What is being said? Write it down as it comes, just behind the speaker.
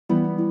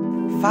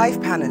5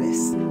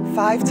 panelists,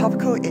 5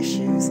 topical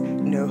issues,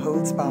 no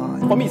holds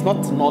barred. For me, it's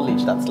not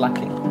knowledge that's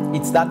lacking.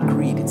 It's that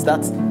greed, it's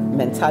that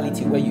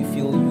mentality where you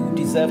feel you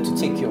deserve to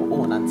take your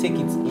own and take it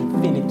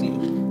infinitely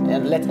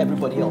and let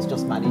everybody else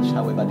just manage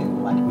however they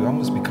will manage. We're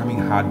almost becoming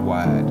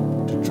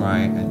hardwired to try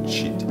and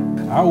cheat.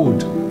 I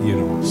would,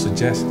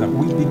 suggest that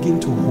we begin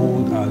to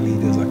hold our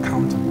leaders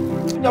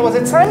accountable. There was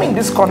a time in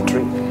this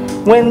country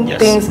when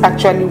things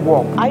actually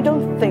work. I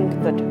don't think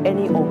that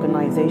any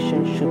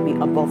organization should be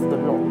above the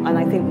law. And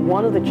I think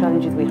one of the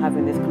challenges we have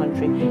in this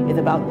country is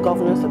about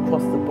governance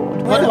across the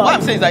board. What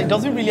I'm saying is that it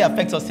doesn't really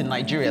affect us in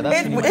Nigeria.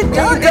 That's really It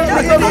does.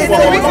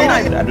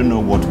 I don't know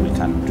what we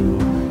can do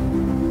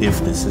if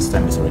the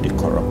system is already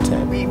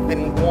corrupted. We've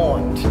been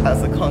warned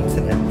as a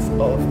continent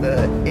of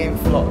the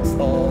influx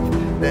of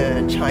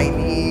the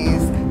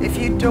Chinese. If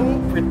you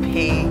don't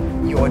repay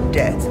your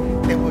debt,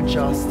 they will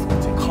just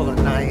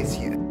colonize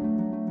you.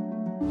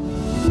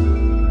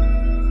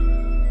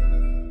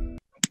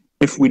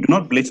 If we do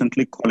not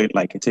blatantly call it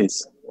like it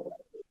is,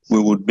 we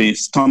would be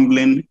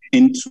stumbling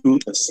into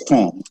a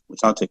storm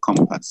without a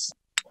compass.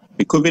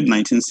 The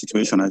COVID-19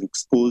 situation has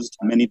exposed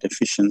many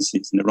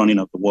deficiencies in the running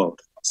of the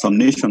world. Some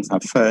nations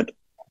have fared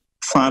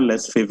far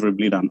less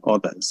favorably than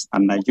others,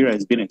 and Nigeria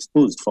has been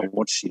exposed for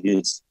what she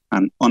is,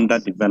 an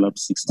underdeveloped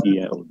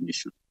 60-year-old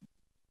nation.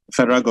 The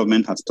federal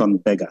government has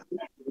turned beggar.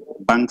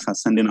 Banks are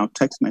sending out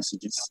text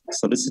messages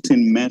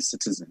soliciting mere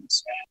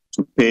citizens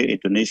to pay a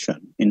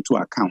donation into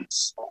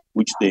accounts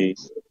which they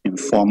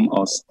inform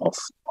us of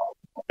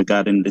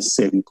regarding this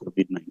same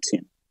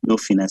COVID-19. No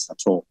finesse at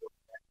all.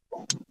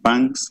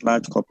 Banks,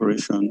 large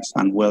corporations,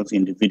 and wealthy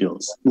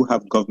individuals who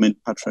have government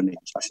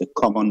patronage as a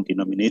common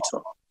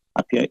denominator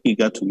appear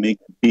eager to make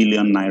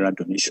billion naira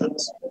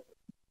donations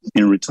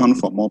in return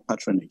for more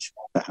patronage,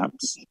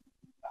 perhaps.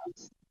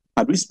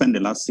 Had we spent the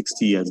last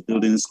 60 years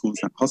building schools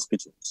and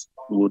hospitals,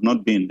 we would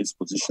not be in this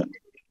position.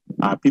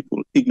 Our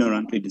people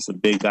ignorantly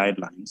disobey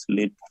guidelines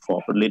laid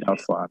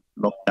out for our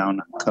lockdown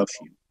and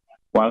curfew,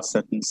 while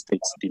certain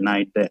states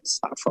deny deaths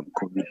are from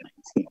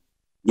COVID-19.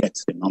 Yet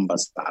the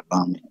numbers are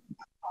alarming.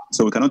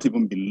 So we cannot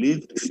even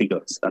believe the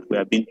figures that we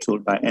are being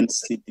told by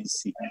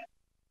NCDC.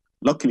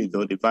 Luckily,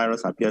 though, the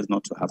virus appears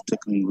not to have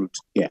taken root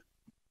here.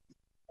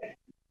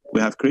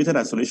 We have created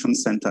isolation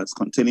centers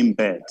containing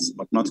beds,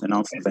 but not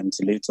enough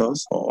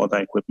ventilators or other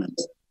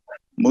equipment.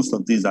 Most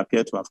of these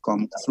appear to have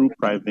come through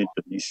private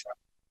donation.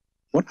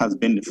 What has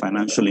been the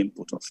financial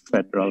input of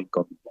federal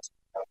government?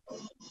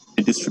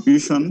 The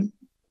distribution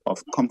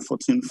of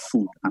comforting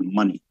food and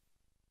money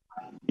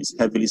is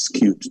heavily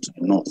skewed to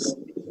the north,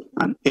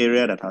 an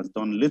area that has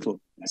done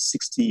little in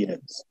 60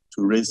 years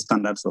to raise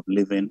standards of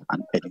living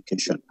and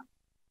education.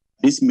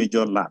 This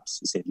major lapse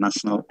is a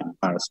national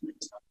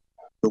embarrassment.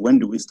 So when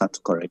do we start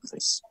to correct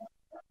this?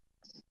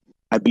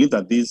 I believe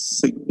that these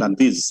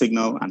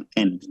signal an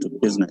end to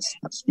business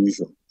as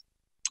usual.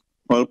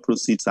 Oil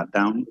proceeds are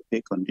down,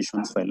 pay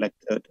conditions for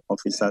elected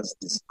officers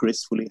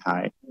disgracefully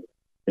high.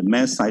 The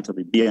mere sight of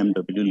a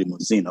BMW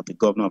limousine of the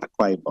governor of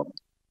Akwa Ibom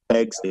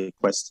begs the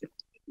question,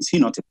 is he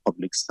not a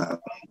public servant?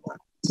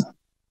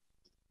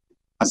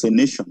 As a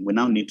nation, we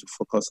now need to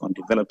focus on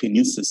developing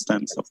new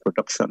systems of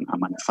production and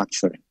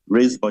manufacturing,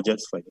 raise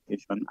budgets for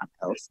education and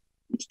health,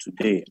 which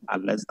today are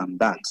less than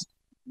that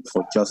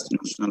for just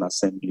National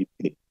Assembly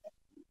pay.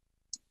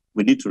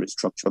 We need to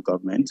restructure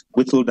government,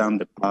 whittle down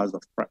the powers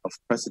of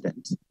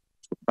president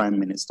to prime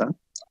minister,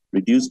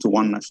 reduce to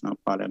one national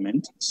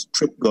parliament,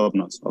 strip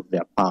governors of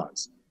their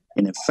powers,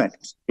 in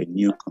effect, a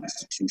new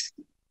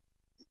constitution.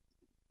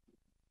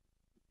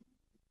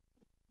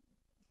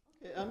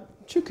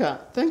 Chuka,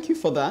 thank you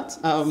for that.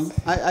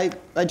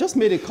 I just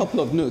made a couple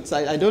of notes.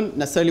 I don't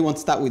necessarily want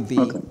to start with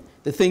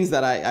the things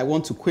that I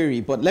want to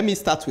query, but let me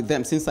start with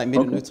them since I made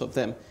a note of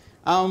them.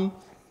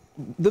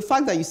 The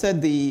fact that you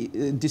said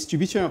the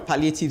distribution of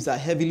palliatives are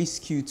heavily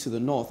skewed to the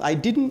north, I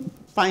didn't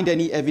find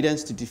any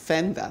evidence to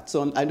defend that.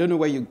 So I don't know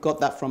where you got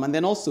that from. And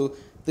then also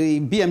the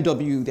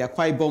BMW, the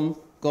Akwa Ibom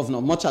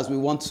governor, much as we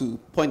want to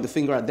point the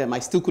finger at them, I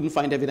still couldn't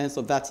find evidence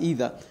of that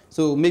either.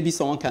 So maybe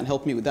someone can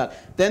help me with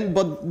that. Then,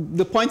 but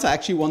the point I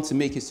actually want to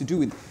make is to do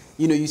with,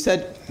 you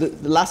said the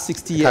last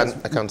 60 years.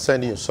 I can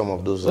send you some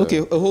of those. Okay,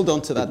 hold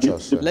on to that.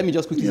 Let me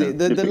just quickly say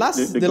the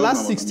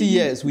last 60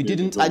 years we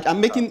didn't.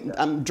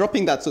 I'm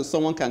dropping that so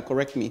someone can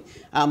correct me.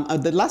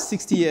 The last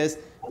 60 years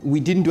we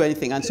didn't do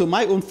anything, and so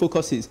my own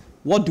focus is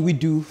what do we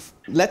do?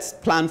 Let's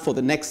plan for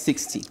the next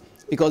 60,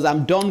 because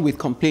I'm done with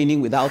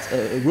complaining without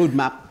a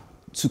roadmap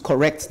to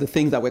correct the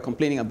things that we're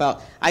complaining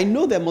about. I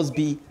know there must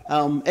be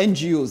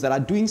NGOs that are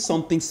doing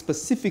something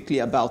specifically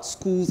about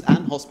schools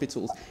and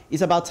hospitals.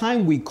 It's about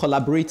time we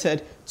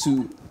collaborated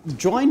to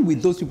join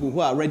with those people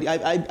who are already,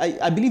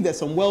 I believe there's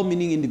some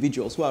well-meaning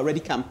individuals who are already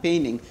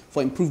campaigning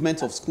for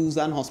improvement of schools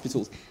and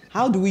hospitals.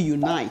 How do we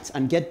unite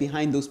and get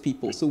behind those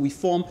people so we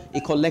form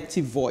a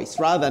collective voice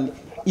rather than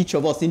each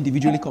of us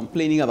individually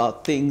complaining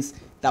about things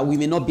that we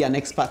may not be an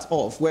expert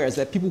of, whereas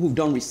there are people who've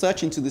done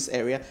research into this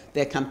area,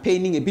 they're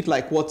campaigning a bit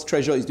like what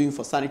Treasure is doing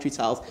for sanitary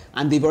towels,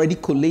 and they've already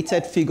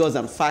collated figures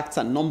and facts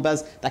and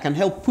numbers that can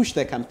help push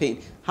their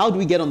campaign. How do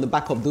we get on the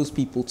back of those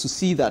people to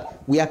see that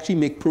we actually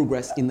make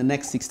progress in the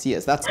next 60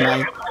 years? That's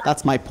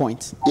my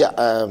point.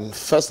 Yeah,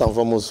 first and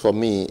foremost for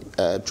me,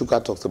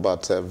 Chuka talked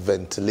about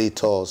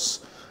ventilators,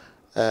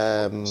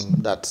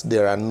 that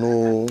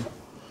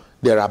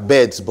there are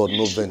beds but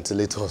no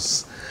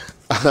ventilators.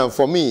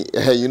 For me,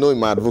 you know, in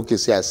my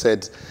advocacy, I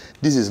said,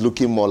 this is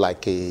looking more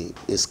like a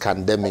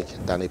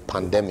scandemic than a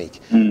pandemic.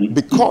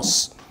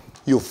 Because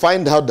you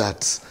find out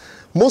that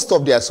most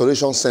of the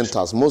isolation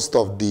centers, most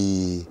of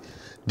the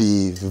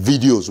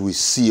videos we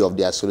see of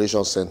the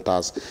isolation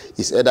centers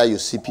is either you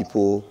see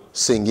people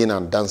singing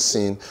and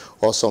dancing,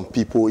 or some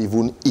people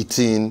even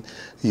eating,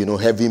 you know,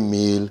 heavy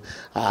meal,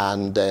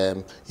 and,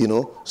 you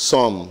know,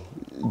 some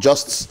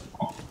just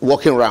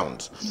walking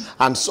around.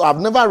 And so I've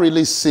never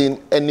really seen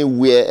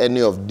anywhere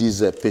any of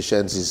these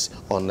patients is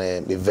on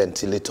a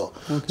ventilator.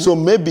 Okay. So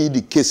maybe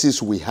the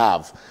cases we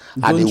have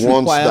are the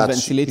ones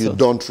that you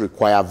don't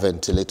require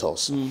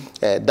ventilators.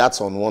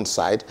 That's on one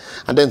side.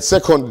 And then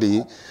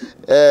secondly,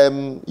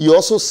 you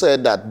also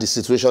said that the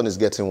situation is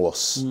getting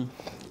worse.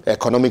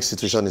 Economic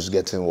situation is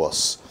getting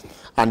worse.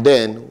 And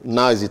then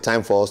now is the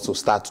time for us to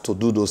start to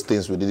do those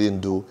things we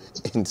didn't do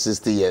in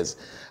 60 years.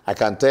 I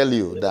can tell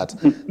you that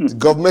the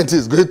government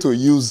is going to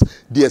use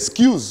the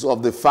excuse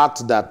of the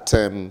fact that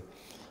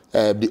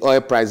the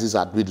oil prices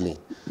are dwindling,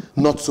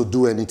 not to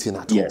do anything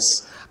at all.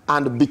 Yes.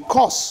 And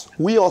because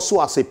we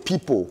also as a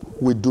people,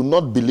 we do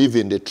not believe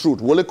in the truth,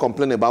 we only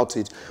complain about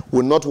it,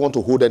 we not want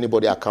to hold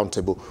anybody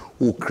accountable,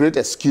 we'll create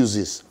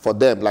excuses for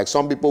them. Like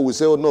some people will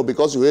say, oh no,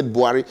 because you hate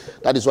Buhari,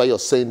 that is why you're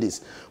saying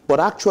this. But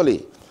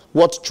actually,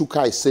 what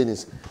Chuka is saying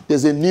is,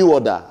 there's a new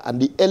order, and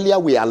the earlier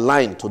we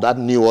align to that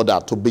new order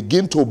to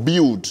begin to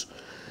build,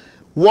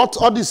 what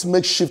all these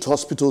makeshift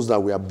hospitals that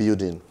we are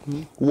building,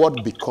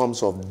 what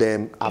becomes of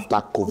them after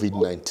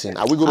COVID-19?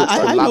 Are we going to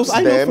collapse them?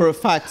 I know for a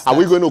fact. Are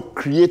we going to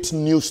create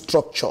new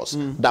structures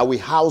that will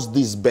house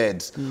these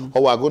beds,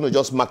 or are we going to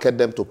just market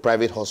them to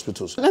private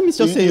hospitals? Let me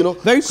just say, you know,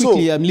 very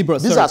quickly, Libra,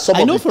 these are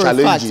some of the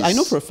challenges. I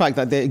know for a fact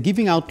that they're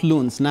giving out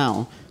loans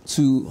now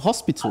to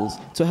hospitals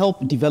to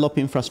help develop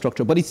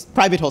infrastructure, but it's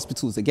private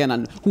hospitals again,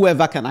 and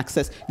whoever can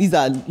access. These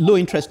are low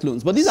interest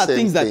loans, but these are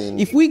things that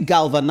if we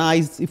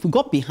galvanized, if we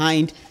got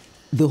behind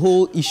the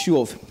whole issue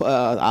of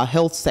our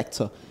health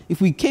sector, if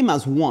we came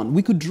as one,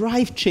 we could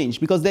drive change,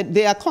 because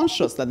they are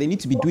conscious that they need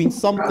to be doing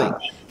something.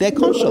 They're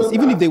conscious,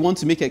 even if they want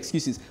to make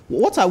excuses.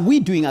 What are we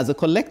doing as a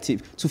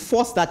collective to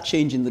force that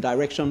change in the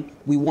direction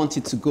we want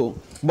it to go?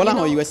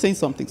 Bolaho, you were saying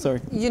something,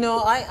 sorry. You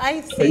know, I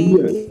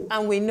think,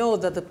 and we know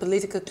that the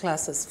political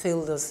class has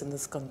failed us in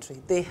this country.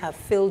 They have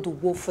failed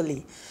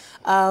woefully.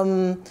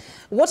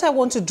 What I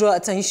want to draw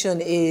attention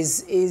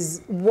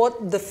is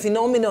what the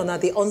phenomenon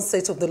at the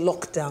onset of the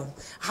lockdown,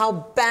 how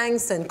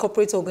banks and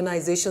corporate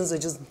organizations are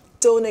just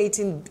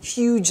donating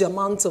huge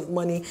amounts of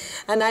money.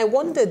 And I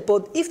wondered,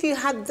 but if you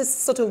had this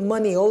sort of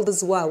money all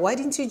this while, why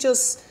didn't you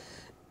just,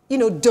 you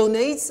know,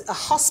 donate a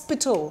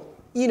hospital?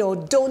 You know,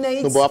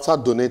 donate. No, but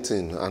after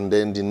donating, and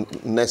then the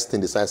next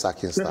thing, they start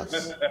sacking staff.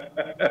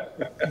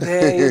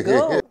 There you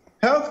go.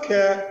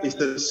 Healthcare is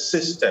a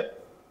system.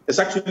 It's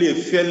actually a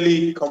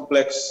fairly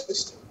complex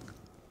system.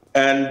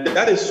 And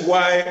that is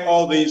why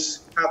all these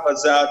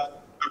haphazard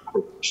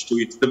approach to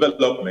its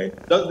development,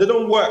 they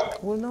don't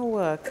work. Will not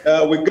work.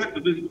 We get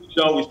to this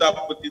position, we start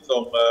putting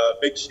some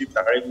makeshift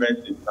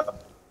arrangements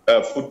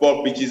in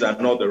football pitches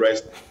and all the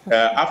rest.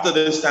 After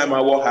this time,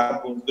 what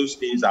happens, those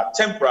things are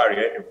temporary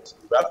anyways.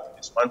 We have to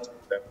dismantle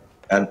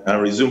them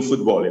and resume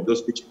football in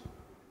those pitches.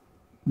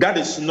 That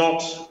is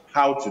not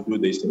how to do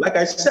this. Like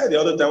I said the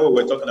other time when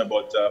we were talking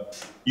about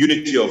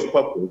unity of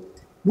purpose,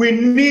 we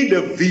need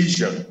a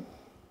vision.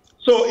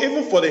 So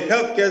even for the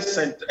healthcare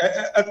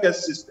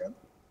system,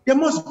 there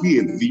must be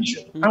a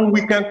vision. And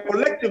we can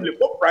collectively,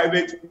 both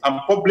private and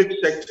public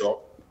sector,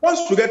 once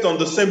we get on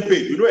the same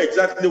page, we know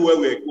exactly where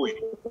we're going.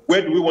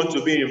 Where do we want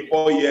to be in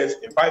 4 years,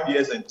 in 5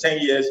 years, and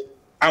 10 years?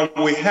 And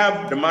we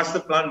have the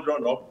master plan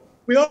drawn up.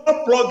 We all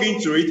plug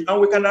into it,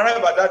 and we can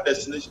arrive at that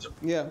destination.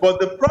 Yeah. But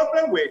the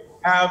problem we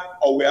have,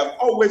 or we have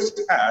always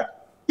had,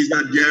 is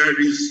that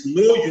there is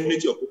no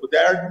unity of people.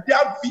 Their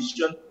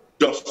vision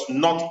does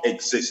not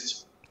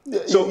exist.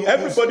 So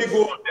everybody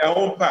go on their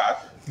own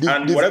path,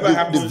 and whatever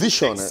happens. The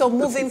vision. So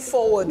moving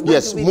forward.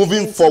 Yes,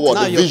 moving forward.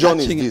 The vision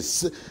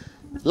is this.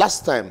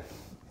 Last time,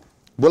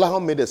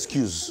 Bolaho made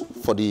excuse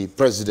for the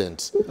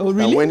president. Oh,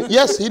 really?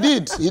 Yes, he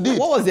did. He did.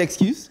 What was the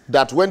excuse?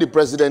 That when the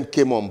president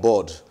came on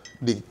board,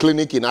 the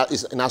clinic in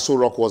Aso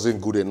Rock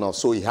wasn't good enough,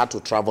 so he had to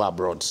travel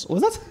abroad.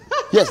 Was that?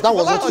 Yes, that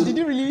was what did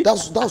you really?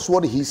 That's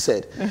what he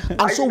said.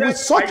 And so with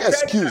such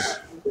excuse.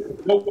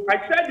 Well, I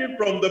said it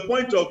from the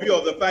point of view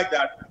of the fact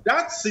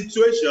that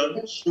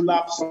situation should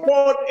have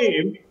spurred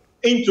him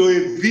into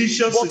a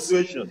vision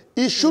situation.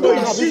 He shouldn't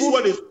have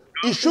even.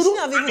 He shouldn't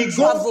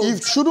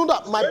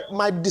have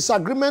my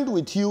disagreement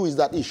with you is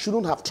that he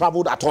shouldn't have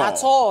traveled at all.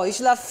 At all. He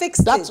should have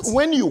fixed That's it.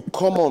 When you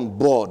come on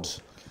board,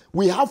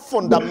 We have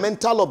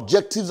fundamental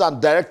objectives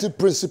and directive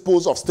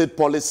principles of state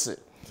policy.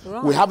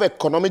 Right. We have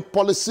economic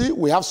policy,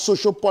 we have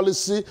social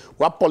policy,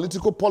 we have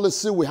political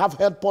policy, we have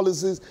health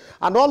policies,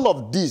 and all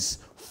of these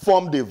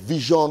form the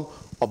vision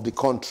of the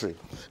country.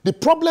 The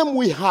problem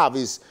we have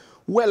is,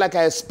 well, like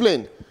I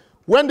explained,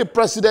 when the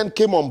president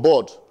came on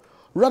board,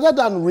 rather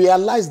than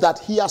realize that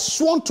he has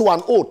sworn to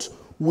an oath,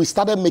 we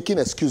started making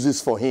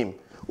excuses for him.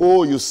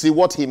 Oh, you see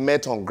what he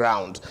met on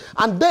ground.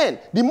 And then,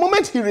 the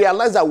moment he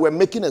realized that we're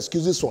making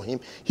excuses for him,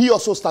 he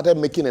also started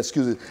making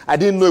excuses. I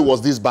didn't know it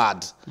was this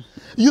bad.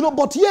 You know,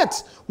 but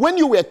yet, when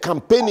you were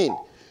campaigning,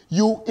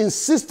 you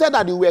insisted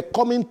that you were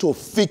coming to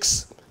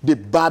fix the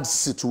bad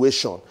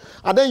situation.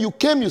 And then you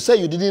came, you said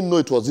you didn't know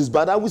it was this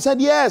bad. And we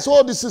said, yes,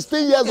 oh, the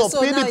 16 years of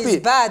PDP. Now it's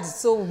bad.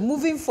 So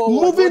moving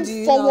forward,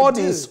 moving forward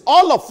is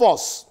all of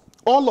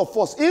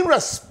us,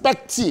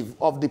 irrespective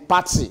of the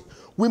party,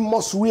 we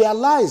must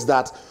realize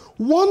that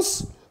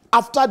once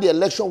after the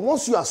election,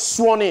 once you are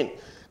sworn in,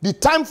 the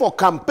time for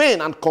campaign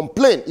and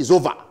complain is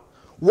over.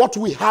 What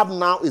we have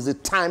now is a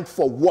time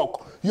for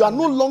work. You are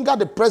no longer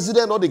the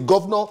president or the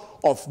governor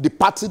of the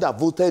party that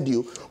voted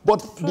you, but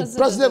the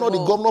president or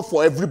the governor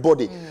for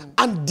everybody.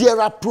 And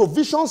there are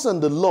provisions in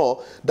the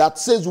law that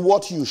says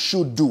what you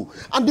should do.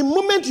 And the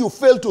moment you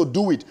fail to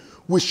do it,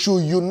 we should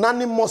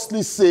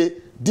unanimously say,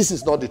 this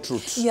is not the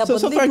truth. Yeah, so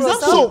but for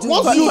example, so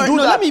once you do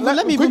that,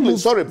 let me quickly,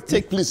 sorry,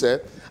 please,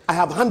 I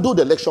have handled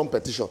the election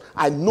petition.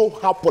 I know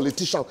how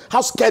politicians,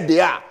 how scared they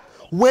are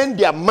when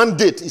their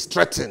mandate is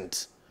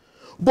threatened.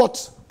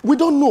 But we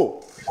don't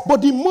know.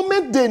 But the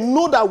moment they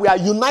know that we are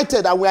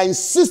united and we are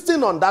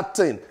insisting on that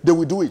thing, they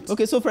will do it.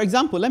 Okay, so for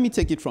example, let me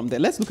take it from there.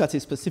 Let's look at a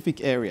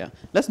specific area.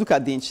 Let's look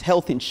at the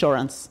health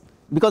insurance,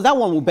 because that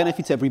one will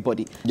benefit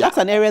everybody. Yeah. That's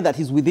an area that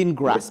is within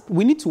grasp.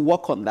 We need to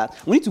work on that.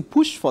 We need to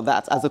push for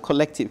that as a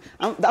collective.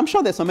 I'm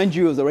sure there's some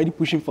NGOs already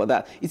pushing for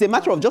that. It's a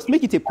matter of just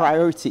make it a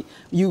priority.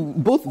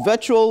 Both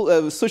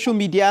virtual, social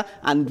media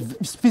and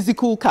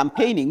physical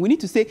campaigning, we need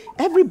to say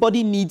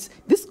everybody needs,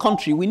 this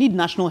country, we need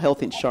national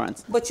health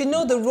insurance. But you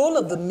know, the role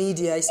of the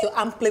media is to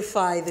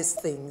amplify these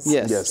things.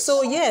 Yes.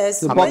 So yes,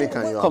 the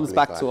ball comes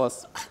back to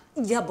us.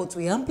 Yeah, but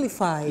we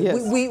amplify.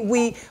 Yes.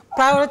 We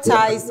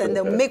prioritize and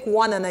then make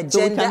one an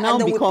agenda, and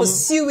then we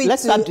pursue it.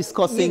 Let's start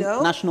discussing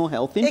national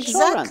health insurance.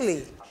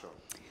 Exactly.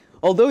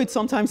 Although it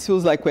sometimes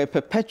feels like we're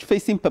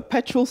facing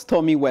perpetual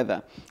stormy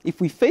weather,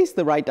 if we face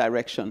the right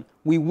direction,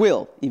 we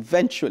will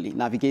eventually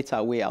navigate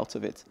our way out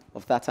of it.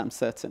 Of that, I'm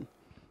certain.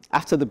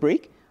 After the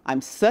break,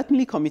 I'm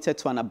certainly committed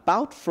to an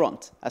about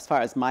front as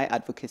far as my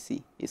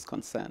advocacy is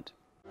concerned.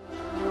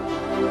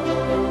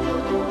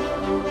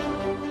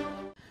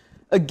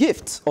 A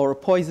gift or a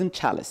poison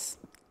chalice.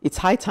 It's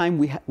high time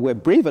we're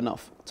brave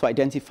enough to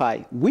identify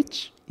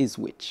which is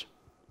which.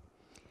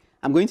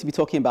 I'm going to be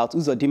talking about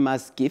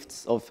Uzodimma's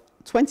gifts of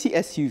 20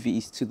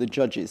 SUVs to the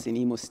judges in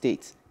Imo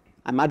State.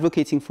 I'm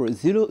advocating for a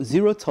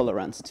zero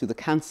tolerance to the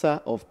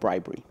cancer of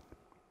bribery.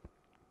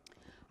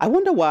 I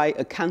wonder why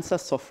a cancer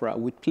sufferer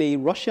would play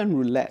Russian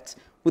roulette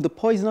with a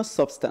poisonous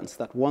substance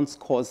that once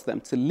caused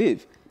them to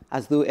live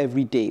as though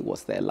every day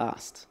was their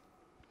last.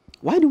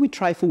 Why do we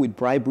trifle with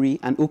bribery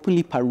and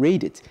openly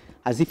parade it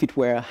as if it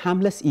were a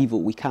harmless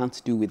evil we can't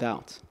do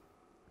without?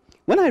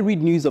 When I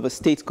read news of a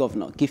state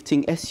governor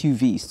gifting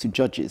SUVs to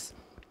judges,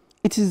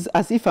 it is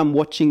as if I'm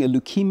watching a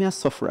leukemia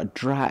sufferer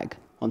drag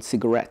on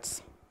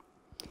cigarettes.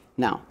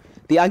 Now,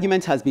 the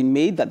argument has been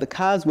made that the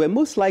cars were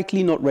most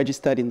likely not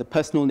registered in the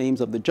personal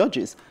names of the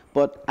judges,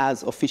 but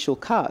as official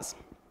cars.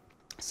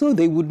 So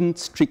they wouldn't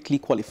strictly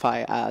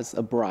qualify as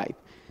a bribe.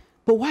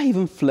 But why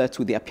even flirt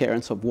with the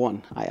appearance of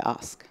one, I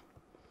ask?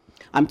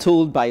 I'm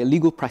told by a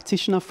legal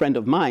practitioner friend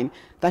of mine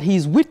that he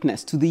is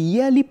witness to the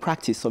yearly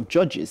practice of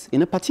judges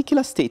in a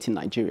particular state in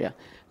Nigeria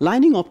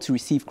lining up to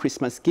receive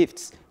Christmas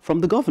gifts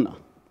from the governor.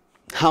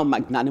 How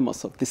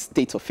magnanimous of this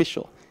state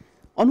official.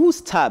 On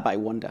whose tab, I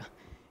wonder?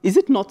 Is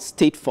it not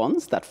state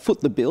funds that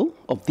foot the bill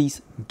of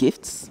these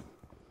gifts?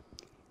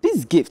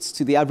 These gifts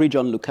to the average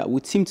onlooker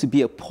would seem to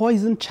be a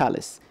poison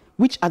chalice,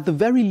 which at the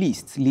very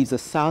least leaves a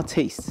sour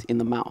taste in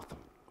the mouth.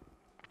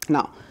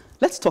 Now,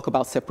 let's talk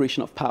about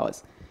separation of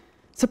powers.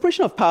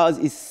 Separation of powers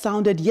is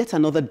sounded yet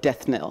another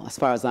death knell as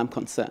far as I'm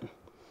concerned.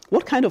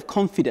 What kind of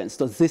confidence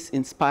does this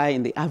inspire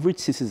in the average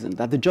citizen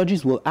that the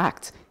judges will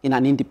act in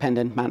an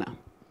independent manner?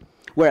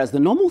 Whereas the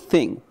normal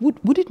thing,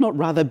 would it not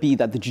rather be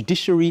that the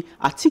judiciary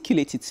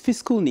articulates its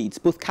fiscal needs,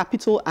 both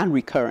capital and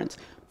recurrent,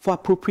 for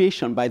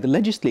appropriation by the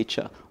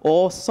legislature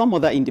or some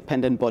other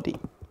independent body?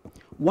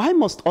 Why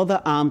must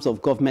other arms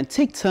of government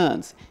take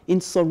turns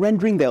in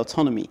surrendering their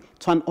autonomy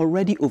to an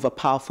already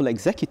overpowerful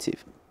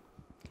executive?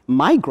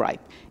 My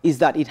gripe is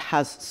that it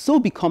has so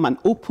become an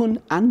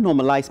open and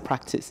normalized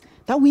practice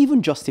that we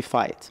even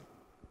justify it.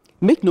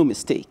 Make no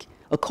mistake,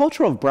 a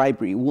culture of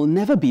bribery will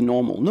never be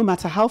normal, no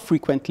matter how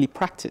frequently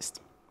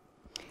practiced.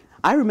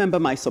 I remember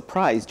my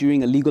surprise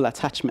during a legal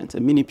attachment,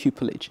 a mini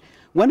pupillage.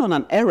 When on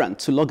an errand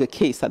to log a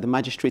case at the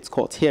magistrate's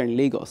court here in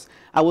Lagos,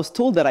 I was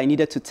told that I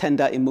needed to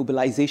tender a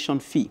mobilization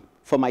fee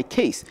for my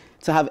case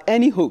to have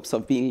any hopes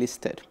of being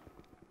listed.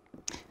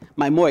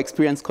 My more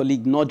experienced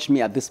colleague nudged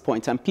me at this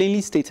point and plainly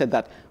stated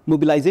that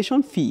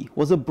mobilization fee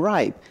was a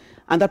bribe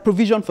and that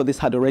provision for this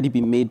had already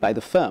been made by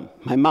the firm.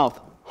 My mouth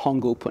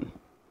hung open.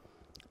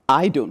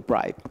 I don't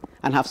bribe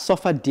and have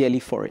suffered dearly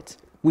for it,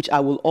 which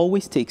I will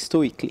always take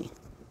stoically.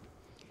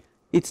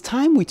 It's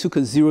time we took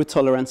a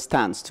zero-tolerance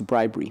stance to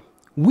bribery.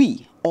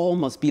 We all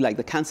must be like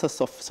the cancer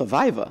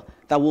survivor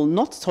that will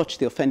not touch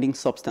the offending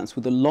substance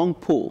with a long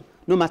pole,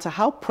 no matter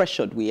how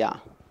pressured we are.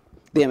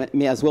 They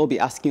may as well be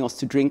asking us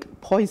to drink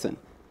poison.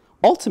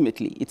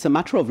 Ultimately, it's a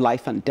matter of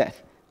life and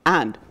death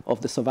and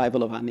of the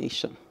survival of our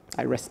nation.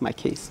 I rest my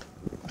case.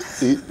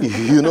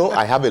 You know,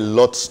 I have a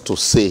lot to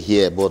say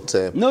here, but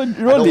no, I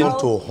don't want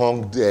to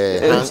hog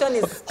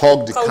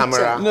the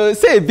camera. No,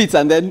 say a bit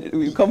and then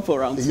we come for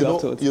round two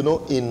afterwards. You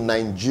know, in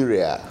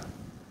Nigeria,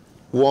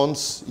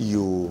 once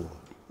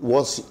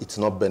it's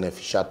not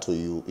beneficial to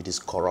you, it is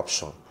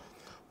corruption.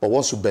 But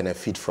once you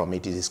benefit from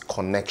it, it is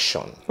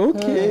connection.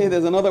 Okay,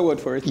 there's another word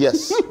for it.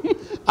 Yes.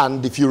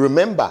 And if you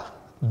remember,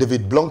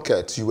 David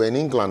Blunkett, you were in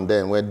England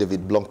then, where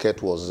David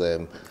Blunkett was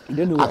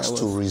asked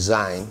to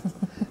resign.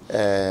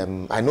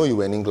 I know you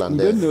were in England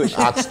then,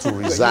 asked to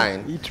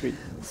resign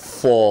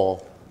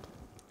for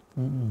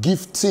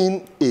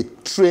gifting a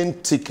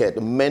train ticket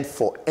meant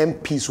for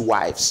MPs'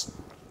 wives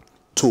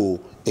to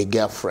a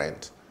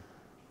girlfriend.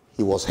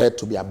 He was held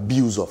to be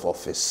abused of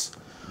office.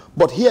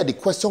 But here the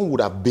question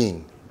would have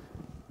been,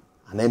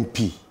 an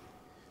MP,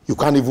 you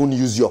can't even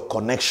use your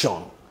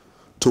connection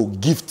to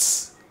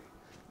gift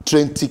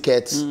train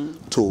tickets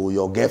to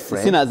your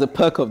girlfriend. It's seen as a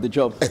perk of the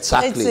job.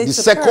 Exactly. The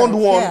second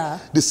one,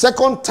 the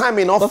second time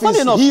in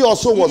office, he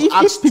also was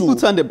asked to. If people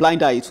turn the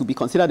blind eye, it will be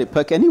considered a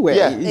perk anywhere.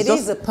 Yeah. It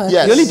is a perk.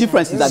 Yes. The only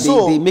difference is that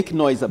they make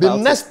noise about it.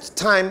 The next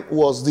time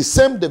was the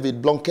same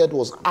David Blunkett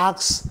was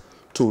asked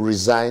to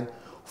resign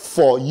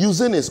for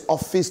using his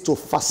office to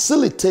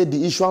facilitate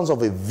the issuance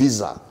of a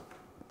visa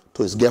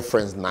to his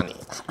girlfriend's nanny.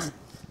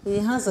 He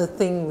has a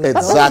thing with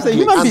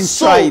exactly.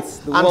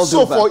 And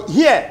so for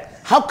here,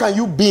 how can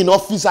you be in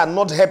office and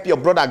not help your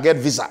brother get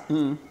visa?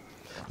 You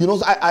know,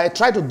 I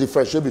try to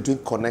differentiate between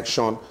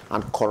connection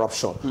and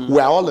corruption. We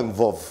are all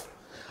involved.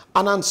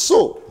 And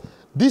so,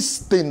 this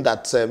thing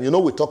that, you know,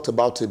 we talked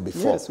about it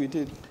before. Yes, we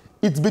did.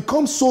 It's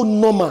become so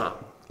normal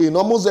in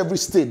almost every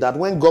state that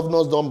when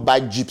governors don't buy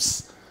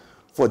jeeps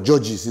for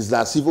judges, it's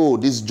as if, oh,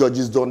 these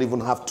judges don't even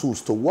have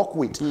tools to work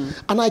with.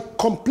 And I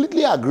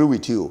completely agree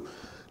with you.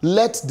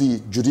 Let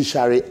the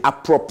judiciary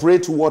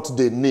appropriate what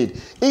they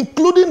need,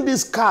 including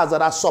these cars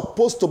that are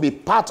supposed to be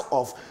part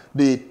of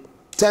the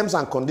terms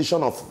and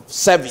conditions of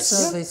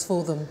service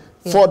for them.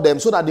 Yeah. For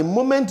them, so that the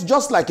moment,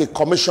 just like a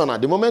commissioner,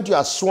 the moment you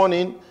are sworn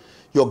in,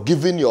 you're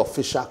given your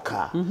official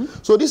car.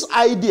 So this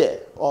idea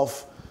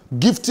of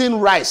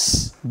gifting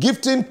rice,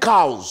 gifting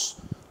cows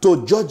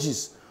to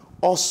judges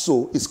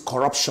also is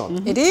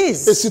corruption. It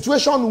is. A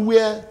situation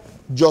where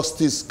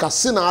Justice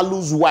Kassina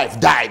Alu's wife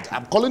died.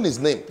 I'm calling his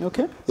name.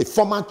 Okay. A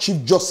former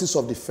Chief Justice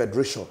of the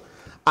Federation.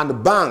 And the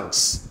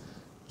banks,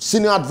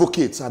 senior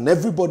advocates, and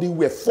everybody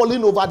were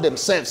falling over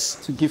themselves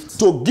to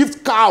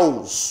gift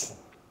cows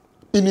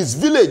in his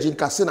village in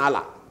Kassina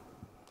Ala.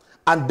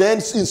 And then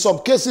in some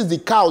cases, the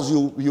cows,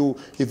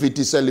 if it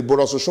is a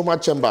Liboros or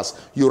Shoma Chambers,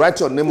 you write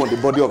your name on the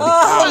body of the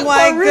cow. Oh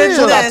my goodness.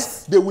 So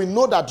that they will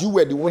know that you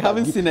were the one. We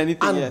haven't seen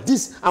anything yet.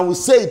 And we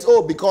say it,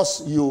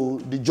 because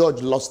the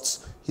judge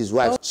lost his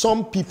wife.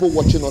 Some people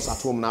watching us at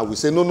home now will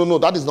say, no,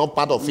 that is not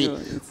part of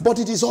it. But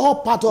it is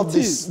all part of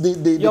this.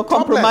 You're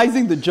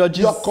compromising the judge's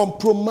You're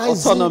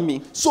compromising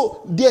autonomy. So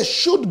there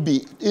should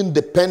be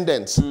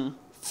independence,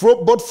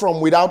 both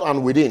from without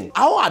and within.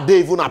 How are they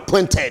even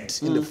appointed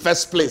in the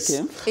first place?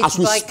 Okay. As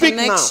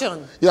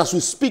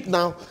we speak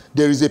now,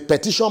 there is a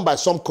petition by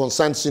some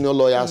concerned senior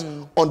lawyers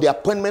on the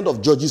appointment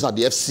of judges at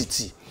the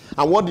FCT.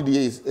 And what did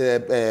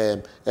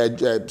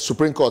the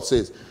Supreme Court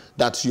say?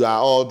 That you are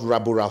all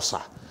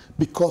rabble-rouser.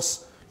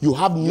 Because you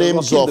have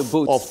names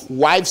of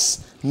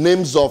wives,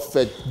 names of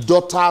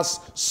daughters,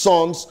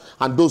 sons,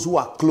 and those who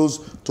are close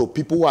to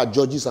people who are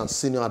judges and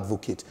senior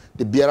advocates.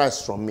 The bearer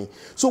is from me.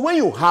 So when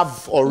you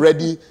have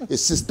already a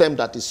system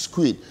that is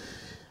skewed,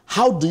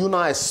 how do you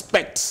now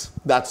expect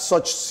that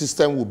such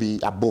system will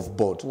be above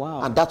board?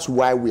 Wow. And that's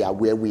why we are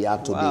where we are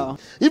today. Wow.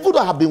 Even though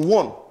I have been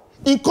won,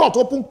 in court,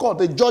 open court,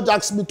 the judge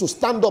asked me to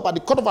stand up at the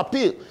Court of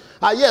Appeal.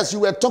 Yes, you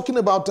were talking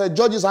about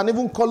judges and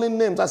even calling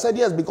names. I said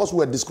yes, because we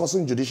were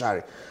discussing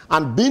judiciary.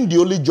 And being the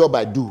only job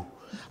I do,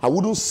 I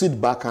wouldn't sit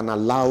back and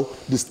allow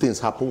these things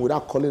happen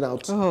without calling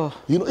out.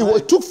 You know,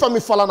 it took Femi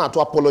Falana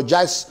to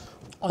apologize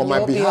on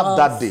my behalf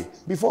that day.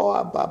 Before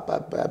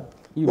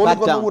you back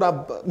down. Would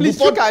have, please,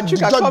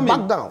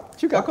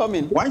 Chuka, come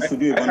in. Why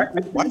should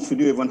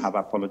you even have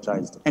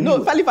apologized? Anyway.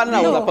 No, Fali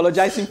Falana was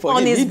apologizing for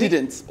him. He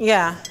didn't.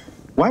 Yeah.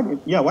 Why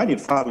did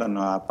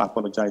Falana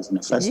apologize in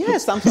the first place?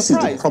 Yes, I'm surprised. This is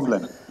the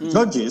problem.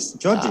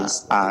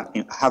 Judges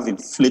have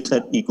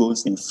inflated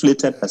egos,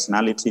 inflated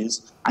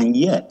personalities, and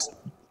yet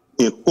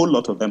a whole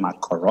lot of them are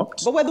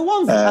corrupt. But we're the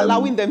ones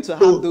allowing them to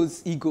have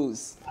those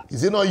egos.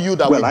 Is it not you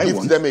that will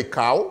give them a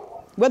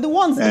cow? We're the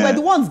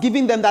ones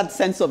giving them that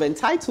sense of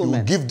entitlement.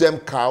 You give them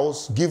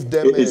cows, give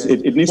them...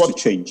 It needs to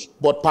change.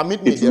 But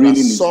permit me, there really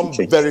are some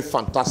very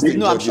fantastic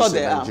No, I'm sure judges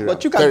there in are. Nigeria.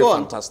 But you can very go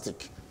on.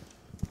 Fantastic.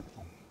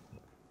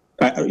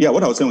 Yeah,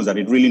 what I was saying was that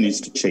it really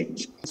needs to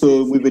change.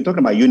 So we've been talking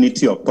about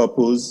unity of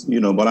purpose.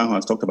 Bolanho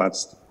has talked about,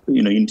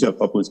 unity of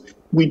purpose.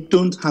 We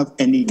don't have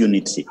any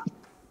unity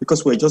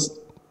because we're just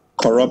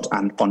corrupt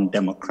and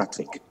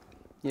undemocratic.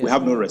 Yeah. We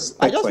have no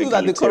respect. I just feel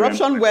that the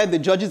corruption where the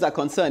judges are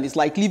concerned is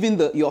like leaving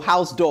your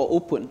house door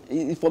open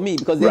for me,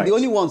 because they're the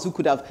only ones who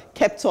could have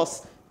kept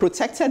us,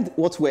 protected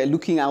what we're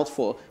looking out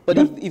for. But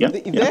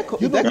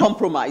if they're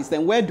compromised,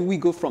 then where do we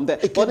go from there?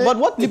 But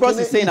what Libros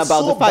is saying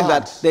about the fact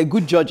that they're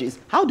good judges,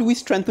 how do we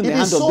strengthen the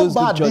hand of those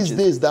good judges? It is so bad these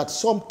days that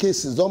some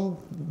cases, some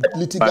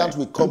litigants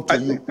will come to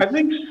you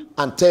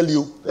and tell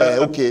you,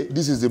 okay,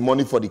 this is the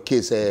money for the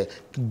case.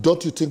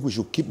 Don't you think we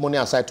should keep money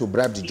aside to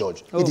bribe the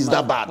judge? It is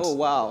that bad. Oh,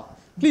 wow.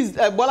 Please,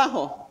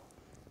 Bolaho,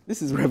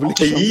 this is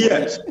revelation.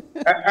 Yes.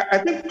 I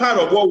think part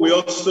of what we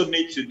also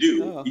need to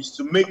do is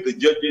to make the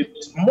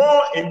judges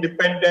more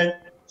independent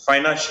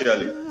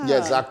financially. Yeah,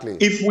 exactly.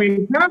 If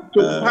we have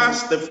to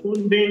pass the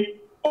funding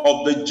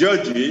of the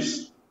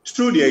judges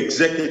through the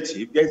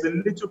executive, there's a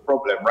little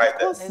problem right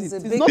there. It's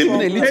not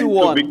even a little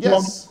one.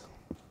 Yes.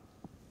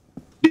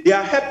 They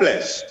are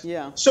helpless.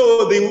 Yeah.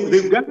 So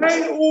the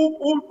guy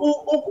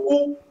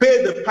who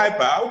pays the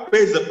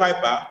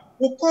piper,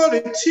 will call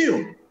the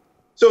tune.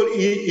 So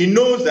he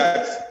knows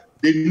that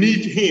they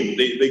need him.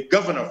 The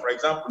governor, for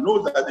example,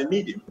 knows that they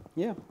need him.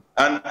 Yeah.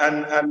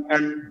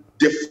 And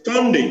the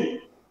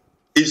funding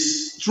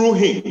is through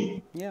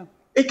him. Yeah.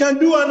 It can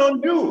do and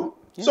undo.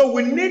 Yeah. So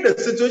we need a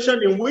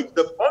situation in which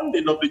the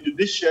funding of the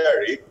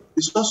judiciary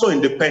is also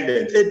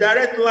independent, a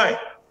direct line.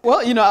 Well,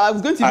 I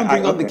was going to even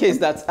bring up the case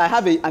that I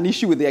have an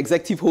issue with the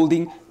executive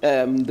holding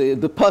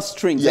the purse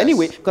strings. Yes.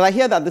 Anyway, because I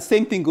hear that the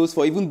same thing goes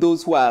for even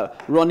those who are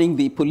running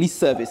the police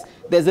service.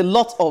 There's a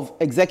lot of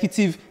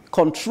executive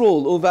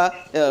control over,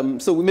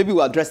 so maybe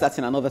we'll address that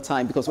in another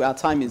time because our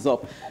time is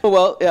up.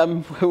 Well,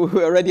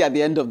 we're already at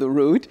the end of the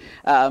road,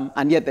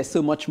 and yet there's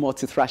so much more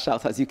to thrash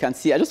out, as you can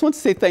see. I just want to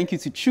say thank you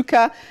to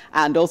Chuka,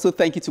 and also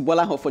thank you to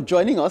Bolaho for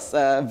joining us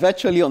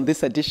virtually on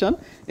this edition.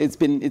 It's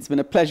been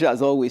a pleasure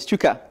as always.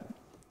 Chuka,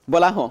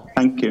 Bolaho,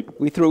 thank you.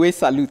 We throw a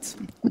salute.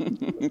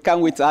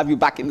 Can't wait to have you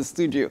back in the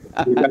studio.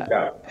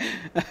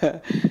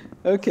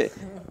 Okay.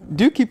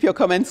 Do keep your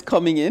comments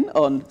coming in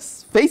on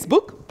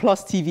Facebook,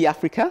 Plus TV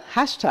Africa,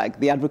 hashtag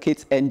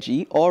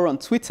 #TheAdvocateNG, or on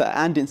Twitter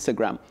and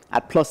Instagram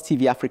at Plus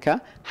TV Africa,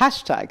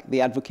 hashtag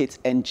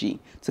 #TheAdvocateNG.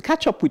 To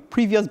catch up with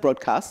previous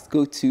broadcasts,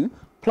 go to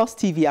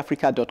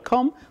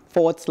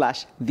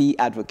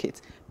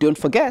plustvafrica.com/TheAdvocate. Don't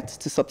forget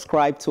to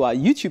subscribe to our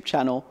YouTube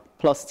channel,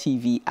 Plus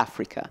TV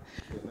Africa.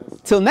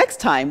 Till next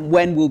time,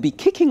 when we'll be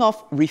kicking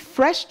off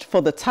refreshed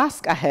for the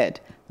task ahead,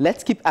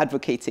 let's keep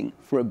advocating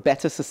for a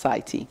better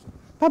society.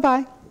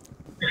 Bye-bye.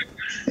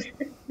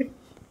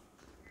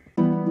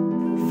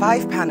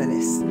 5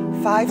 panelists,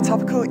 5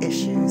 topical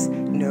issues,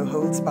 no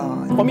holds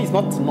barred. For me, it's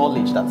not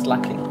knowledge that's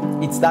lacking.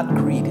 It's that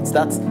greed, it's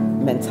that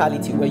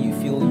mentality where you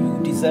feel you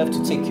deserve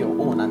to take your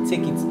own and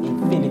take it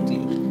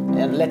infinitely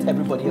and let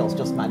everybody else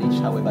just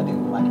manage however they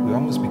will manage. We're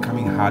almost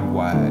becoming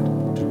hardwired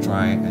to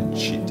try and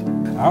cheat.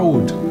 I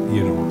would,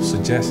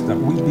 suggest that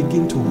we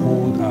begin to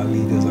hold our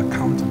leaders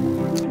accountable.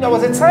 There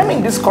was a time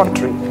in this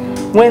country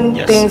when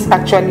things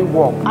actually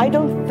work. I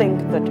don't think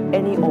that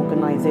any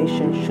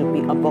organization should be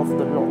above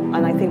the law.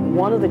 And I think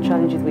one of the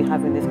challenges we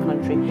have in this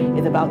country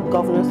is about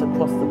governance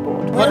across the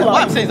board. Well,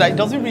 what I'm saying is that it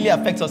doesn't really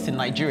affect us in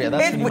Nigeria.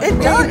 That's really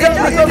it does.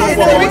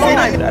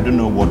 I don't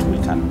know what we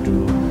can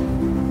do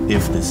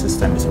if the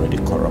system is already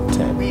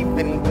corrupted. We've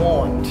been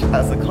warned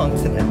as a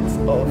continent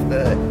of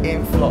the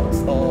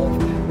influx of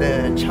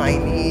the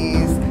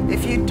Chinese.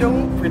 If you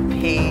don't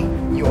repay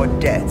your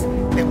debt,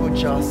 they will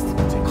just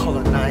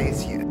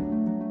colonize you.